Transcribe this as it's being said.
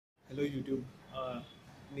Hello YouTube.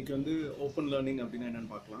 இன்னைக்கு வந்து open learning அப்படின்னா என்னன்னு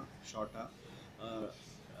பார்க்கலாம் ஷார்ட்டாக.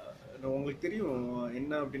 உங்களுக்கு தெரியும்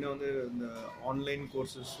என்ன அப்படின்னா வந்து இந்த ஆன்லைன்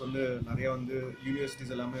கோர்சஸ் வந்து நிறையா வந்து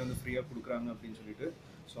யூனிவர்சிட்டிஸ் எல்லாமே வந்து ஃப்ரீயாக கொடுக்குறாங்க அப்படின்னு சொல்லிட்டு.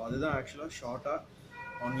 ஸோ அதுதான் ஆக்சுவலாக ஷார்ட்டாக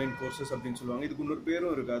ஆன்லைன் கோர்சஸ் அப்படின்னு சொல்லுவாங்க. இதுக்கு இன்னொரு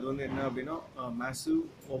பேரும் இருக்குது. அது வந்து என்ன அப்படின்னா மேசிவ்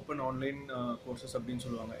ஓப்பன் ஆன்லைன் கோர்சஸ் அப்படின்னு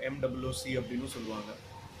சொல்லுவாங்க. MOOC அப்படின்னு சொல்லுவாங்க.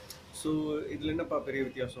 ஸோ இதில் என்னப்பா பெரிய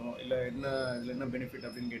வித்தியாசம் இல்லை இதில் என்ன பெனிஃபிட்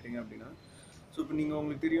அப்படின்னு கேட்டிங்க அப்படின்னா, ஸோ இப்போ நீங்கள்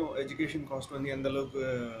உங்களுக்கு தெரியும் எஜுகேஷன் காஸ்ட் வந்து எந்த அளவுக்கு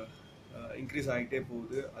இன்க்ரீஸ் ஆகிட்டே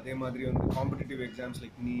போகுது. அதே மாதிரி வந்து காம்படிட்டிவ் எக்ஸாம்ஸ்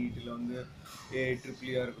லைக் நீட் இல்லை வந்து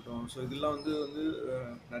AIEEE இருக்கட்டும். ஸோ இதெல்லாம் வந்து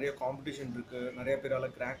நிறைய காம்படிஷன் இருக்குது. நிறைய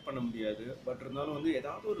பேரால் கிராக் பண்ண முடியாது. பட் இருந்தாலும் வந்து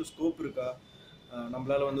ஏதாவது ஒரு ஸ்கோப் இருக்கா,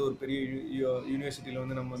 நம்மளால் வந்து ஒரு பெரிய யூனிவர்சிட்டியில்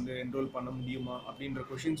வந்து நம்ம வந்து என்ரோல் பண்ண முடியுமா அப்படின்ற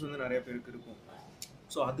கொஷின்ஸ் வந்து நிறைய பேருக்கு இருக்கும்.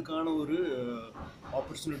 ஸோ அதுக்கான ஒரு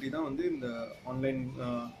ஆப்பர்ச்சுனிட்டி தான் வந்து இந்த ஆன்லைன்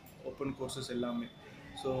ஓப்பன் கோர்சஸ் எல்லாமே.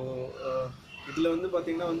 ஸோ இதில் வந்து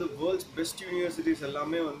பார்த்திங்கன்னா வந்து வேர்ல்ட்ஸ் பெஸ்ட் யூனிவர்சிட்டிஸ்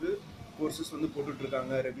எல்லாமே வந்து கோர்சஸ் வந்து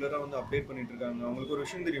போட்டுட்ருக்காங்க. ரெகுலராக வந்து அப்டேட் பண்ணிகிட்ருக்காங்க. அவங்களுக்கு ஒரு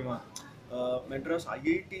விஷயம் தெரியுமா, மெட்ராஸ்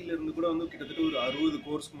IITலேருந்து கூட வந்து கிட்டத்தட்ட ஒரு 60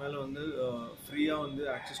 கோர்ஸ்க்கு மேலே வந்து ஃப்ரீயாக வந்து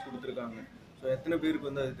ஆக்சஸ் கொடுத்துருக்காங்க. ஸோ எத்தனை பேருக்கு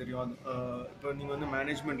வந்து அது தெரியும்? அது இப்போ நீங்கள் வந்து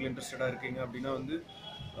மேனேஜ்மெண்ட்டில் இன்ட்ரெஸ்டடாக இருக்கீங்க அப்படின்னா வந்து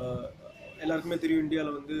எல்லாருக்குமே தெரியும்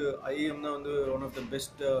இந்தியாவில் வந்து IIM தான் வந்து one of the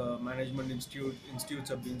best management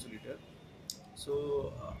institutes அப்படின்னு சொல்லிட்டு. ஸோ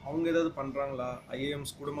அவங்க ஏதாவது பண்ணுறாங்களா?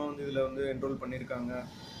 IIMs கூடமா வந்து இதில் வந்து என்ரோல் பண்ணியிருக்காங்க,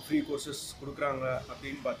 ஃப்ரீ கோர்சஸ் கொடுக்குறாங்க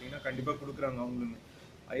அப்படின்னு பார்த்தீங்கன்னா கண்டிப்பாக கொடுக்குறாங்க. அவங்களுமே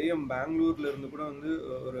IIM பெங்களூரில் இருந்து கூட வந்து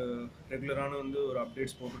ஒரு ரெகுலரான வந்து ஒரு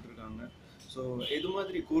அப்டேட்ஸ் போட்டுட்ருக்காங்க. ஸோ எது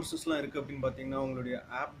மாதிரி கோர்சஸ்லாம் இருக்குது அப்படின்னு பார்த்தீங்கன்னா, அவங்களுடைய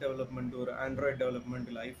ஆப் டெவலப்மெண்ட், ஒரு ஆண்ட்ராய்ட் டெவலப்மெண்ட்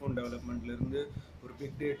இல்லை ஐஃபோன் டெவலப்மெண்ட்லேருந்து ஒரு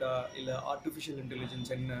பிக் டேட்டா இல்லை ஆர்டிஃபிஷியல்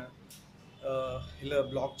இன்டெலிஜென்ஸ் என்ன, இல்லை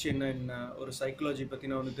பிளாக் செயின்னா என்ன, ஒரு சைக்காலஜி பற்றி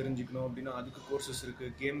நான் வந்து தெரிஞ்சுக்கணும் அப்படின்னா அதுக்கு கோர்சஸ்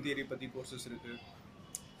இருக்குது. கேம் தியரி பற்றி கோர்சஸ் இருக்குது.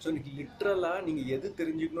 ஸோ இன்றைக்கி லிட்ரலாக நீங்கள் எது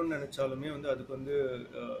தெரிஞ்சுக்கணும்னு நினச்சாலுமே வந்து அதுக்கு வந்து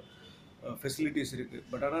ஃபெசிலிட்டிஸ் இருக்குது.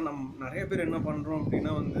 பட் ஆனால் நிறைய பேர் என்ன பண்ணுறோம்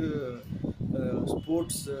அப்படின்னா வந்து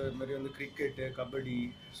ஸ்போர்ட்ஸ் இது மாதிரி வந்து கிரிக்கெட்டு, கபடி,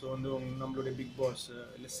 ஸோ வந்து நம்மளுடைய பிக் பாஸ்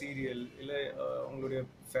இல்லை சீரியல் இல்லை உங்களுடைய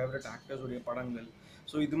ஃபேவரட் ஆக்டர்ஸுடைய படங்கள்,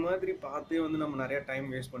 ஸோ இது மாதிரி பார்த்தே வந்து நம்ம நிறையா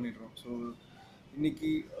டைம் வேஸ்ட் பண்ணிடுறோம். ஸோ இன்றைக்கி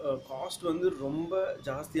காஸ்ட் வந்து ரொம்ப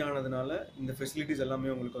ஜாஸ்தியானதுனால இந்த ஃபெசிலிட்டிஸ் எல்லாமே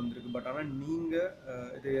உங்களுக்கு வந்திருக்கு. பட் ஆனால் நீங்கள்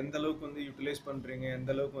இதை எந்த அளவுக்கு வந்து யூட்டிலைஸ் பண்ணுறீங்க, எந்த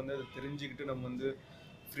அளவுக்கு வந்து அதை தெரிஞ்சுக்கிட்டு நம்ம வந்து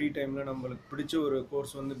ஃப்ரீ டைமில் நம்மளுக்கு பிடிச்ச ஒரு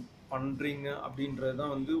கோர்ஸ் வந்து பண்ணுறீங்க அப்படின்றது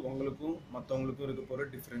தான் வந்து உங்களுக்கும் மற்றவங்களுக்கும் இருக்க போகிற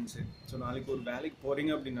டிஃப்ரென்ஸு. ஸோ நாளைக்கு ஒரு வேலைக்கு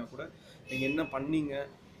போகிறீங்க அப்படின்னா கூட நீங்கள் என்ன பண்ணீங்க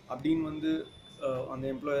அப்படின்னு வந்து அந்த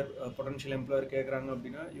எம்ப்ளாயர், பொட்டன்ஷியல் எம்ப்ளாயர் கேட்குறாங்க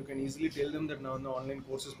அப்படின்னா you can easily tell them that நான் வந்து ஆன்லைன்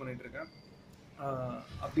கோர்சஸ் பண்ணிகிட்ருக்கேன்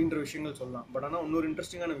அப்படின்ற விஷயங்கள் சொல்லலாம். பட் ஆனால் இன்னொரு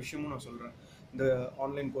இன்ட்ரெஸ்டிங்கான விஷயமும் நான் சொல்கிறேன். இந்த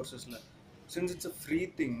online கோர்சஸில் since it's a free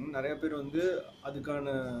thing, நிறைய பேர் வந்து அதுக்கான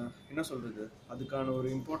என்ன சொல்கிறது, அதுக்கான ஒரு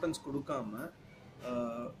இம்பார்ட்டன்ஸ் கொடுக்காம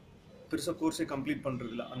பெருசாக கோர்ஸே கம்ப்ளீட்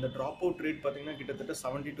பண்ணுறதில்ல. அந்த ட்ராப் அவுட் ரேட் பார்த்திங்கன்னா கிட்டத்தட்ட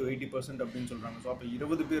 70 to 80% அப்படின்னு சொல்கிறாங்க. ஸோ அப்போ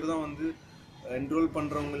 20 பேர் தான் வந்து என்ரோல்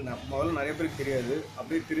பண்ணுறவங்க முதல்ல நிறைய பேருக்கு தெரியாது.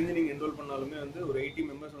 அப்படியே தெரிஞ்சு நீங்கள் என்ரோல் பண்ணாலுமே வந்து ஒரு 80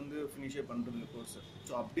 மெம்பர்ஸ் வந்து ஃபினிஷே பண்ணுறதில்ல கோர்ஸு.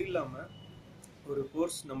 ஸோ அப்படி இல்லாமல் ஒரு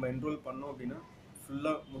கோர்ஸ் நம்ம என்ரோல் பண்ணோம் அப்படின்னா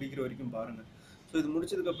ஃபுல்லாக முடிக்கிற வரைக்கும் பாருங்கள். ஸோ இது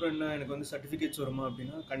முடிச்சதுக்கப்புறம் என்ன, எனக்கு வந்து சர்டிஃபிகேட்ஸ் வருமா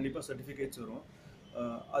அப்படின்னா கண்டிப்பாக சர்டிஃபிகேட்ஸ் வரும்.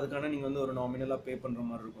 அதுக்கான நீங்கள் வந்து ஒரு நாமினலாக பே பண்ணுற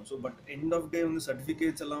மாதிரி இருக்கும். ஸோ பட் எண்ட் ஆஃப் டே வந்து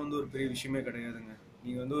சர்டிஃபிகேட்ஸ் எல்லாம் வந்து ஒரு பெரிய விஷயமே கிடையாதுங்க.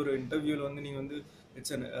 நீங்கள் வந்து ஒரு இன்டர்வியூவில் வந்து நீங்கள் வந்து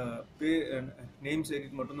இட்ஸ் அன் பே நேம்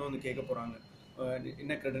சேரிட் மட்டும்தான் வந்து கேட்க போகிறாங்க,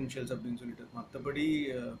 என்ன க்ரெடென்ஷியல்ஸ் அப்படின்னு சொல்லிட்டு. மற்றபடி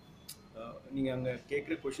நீங்கள் அங்கே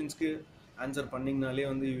கேட்குற கொஷின்ஸ்க்கு ஆன்சர் பண்ணிங்கனாலே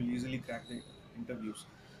வந்து you will easily crack the interviews.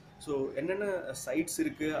 So என்னென்ன சைட்ஸ்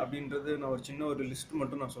இருக்குது அப்படின்றது நான் ஒரு சின்ன ஒரு லிஸ்ட்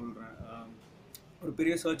மட்டும் நான் சொல்கிறேன். ஒரு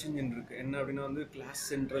பெரிய சர்ச் இன்ஜின் இருக்குது. என்ன அப்படின்னா வந்து கிளாஸ்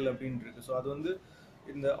சென்ட்ரல் அப்படின்னு இருக்குது. ஸோ அது வந்து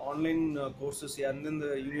இந்த ஆன்லைன் கோர்சஸ் எந்தெந்த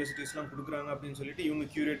யூனிவர்சிட்டிஸ்லாம் கொடுக்குறாங்க அப்படின்னு சொல்லிட்டு இவங்க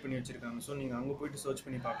க்யூரேட் பண்ணி வச்சுருக்காங்க. ஸோ நீங்கள் அங்கே போய்ட்டு சர்ச்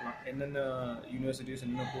பண்ணி பார்க்கலாம் என்னென்ன யூனிவர்சிட்டிஸ்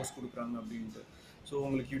என்னென்ன கோர்ஸ் கொடுக்குறாங்க அப்படின்ட்டு. ஸோ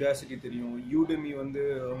உங்களுக்கு யுடாசிட்டி தெரியும், யூடெமி வந்து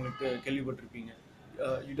உங்களுக்கு கேள்விப்பட்டிருப்பீங்க.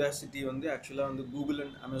 யுடாசிட்டி வந்து ஆக்சுவலாக வந்து கூகுள்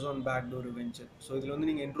அண்ட் அமேசான் பேக்டு ஒரு வெஞ்சர். ஸோ இதில் வந்து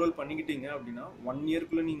நீங்கள் என்ரோல் பண்ணிக்கிட்டீங்க அப்படின்னா 1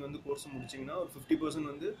 இயர்க்குள்ளே நீங்கள் வந்து கோர்ஸ் முடிச்சிங்கன்னா ஒரு 50%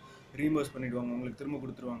 வந்து ரீம்பர்ஸ் பண்ணிவிடுவாங்க, உங்களுக்கு திரும்ப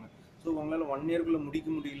கொடுத்துருவாங்க. ஸோ உங்களால் 1 இயர்க்குள்ளே முடிக்க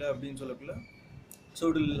முடியல அப்படின்னு சொல்லக்குள்ள ஸோ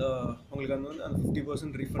இதில் உங்களுக்கு வந்து அந்த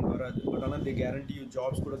 50% ரீஃபண்ட் வராது. பட் ஆனால் தே கேரண்டி யூ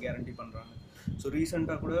ஜாப்ஸ் கூட கேரண்டி பண்ணுறாங்க. ஸோ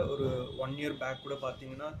ரீசெண்டாக கூட ஒரு 1 இயர் பேக் கூட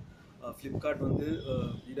பார்த்தீங்கன்னா ஃப்ளிப்கார்ட் வந்து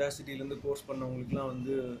யுடாசிட்டிலேருந்து கோர்ஸ் பண்ணவங்களுக்குலாம்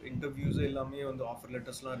வந்து இன்டர்வியூஸே எல்லாமே வந்து ஆஃபர்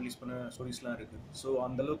லெட்டர்ஸ்லாம் ரிலீஸ் பண்ண ஸ்டோரிஸ்லாம் இருக்குது. ஸோ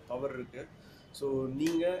அந்தளவுக்கு பவர் இருக்குது. ஸோ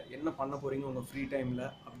நீங்கள் என்ன பண்ண போகிறீங்க உங்கள் ஃப்ரீ டைமில்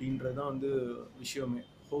அப்படின்றது தான் வந்து விஷயமே.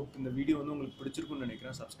 ஹோப் இந்த வீடியோ வந்து உங்களுக்கு பிடிச்சிருக்குன்னு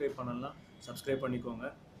நினைக்கிறேன். சப்ஸ்கிரைப் பண்ணலாம், சப்ஸ்கிரைப் பண்ணிக்கோங்க.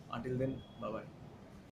 Until then, bye bye.